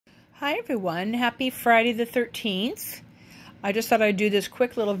Hi everyone, happy Friday the 13th. I just thought I'd do this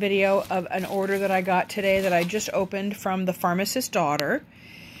quick little video of an order that I got today that I just opened from the Pharmacist daughter.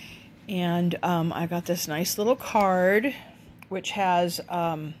 And I got this nice little card which has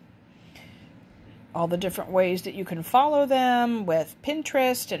all the different ways that you can follow them with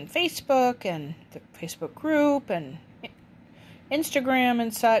Pinterest and Facebook and the Facebook group and Instagram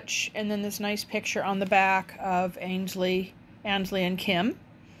and such. And then this nice picture on the back of Ansley and Kim.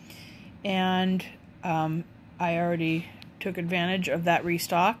 And I already took advantage of that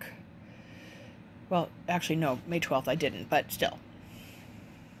restock. Well, actually, no, May 12th I didn't, but still.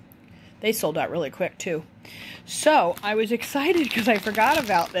 They sold out really quick, too. So, I was excited because I forgot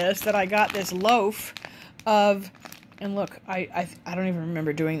about this, that I got this loaf of, and look, I don't even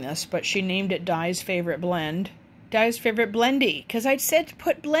remember doing this, but she named it Di's Favorite Blend. Di's Favorite Blendy, because I said to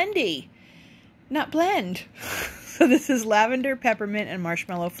put blendy, not blend. So this is lavender, peppermint, and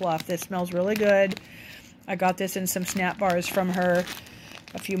marshmallow fluff. This smells really good. I got this in some snap bars from her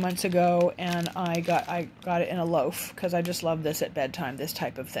a few months ago, and I got it in a loaf because I just love this at bedtime, this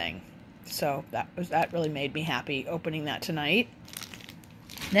type of thing. So that really made me happy opening that tonight.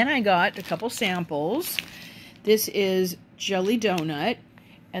 Then I got a couple samples. This is jelly donut,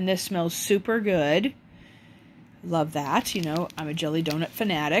 and this smells super good. Love that. You know, I'm a jelly donut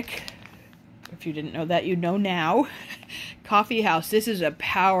fanatic. If you didn't know that, you know now. Coffee House. This is a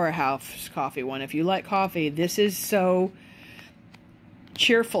powerhouse coffee one. If you like coffee, this is so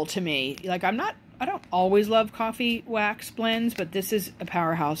cheerful to me. Like, I don't always love coffee wax blends, but this is a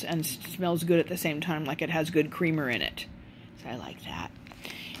powerhouse and smells good at the same time, like it has good creamer in it. So I like that.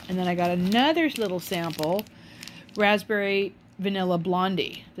 And then I got another little sample, Raspberry Vanilla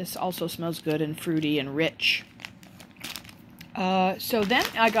Blondie. This also smells good and fruity and rich. So then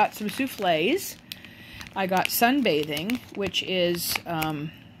I got some souffles. I got Sunbathing, which is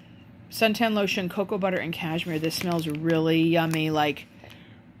suntan lotion, cocoa butter, and cashmere. This smells really yummy, like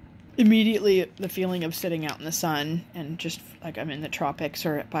immediately the feeling of sitting out in the sun and just like I'm in the tropics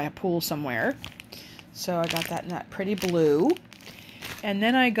or by a pool somewhere. So I got that in that pretty blue. And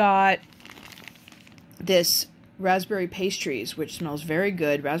then I got this raspberry pastries, which smells very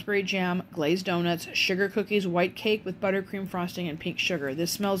good. Raspberry jam, glazed donuts, sugar cookies, white cake with buttercream frosting, and pink sugar.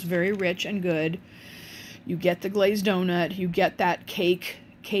 This smells very rich and good. You get the glazed donut, you get that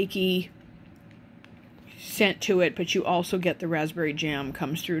cakey scent to it, but you also get the raspberry jam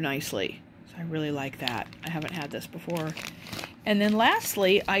comes through nicely. So I really like that. I haven't had this before. And then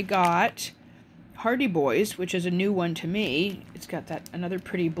lastly, I got Hardy Boys, which is a new one to me. It's got that another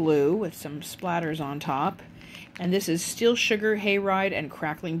pretty blue with some splatters on top. And this is Steel Sugar, Hayride, and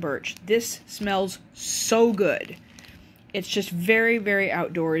Crackling Birch. This smells so good. It's just very, very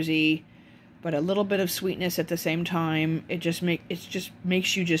outdoorsy, but a little bit of sweetness at the same time. It just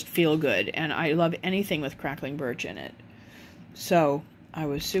makes you just feel good. And I love anything with Crackling Birch in it. So I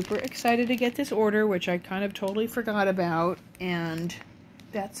was super excited to get this order, which I kind of totally forgot about. And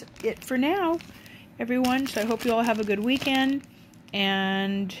that's it for now, everyone. So I hope you all have a good weekend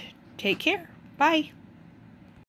and take care. Bye.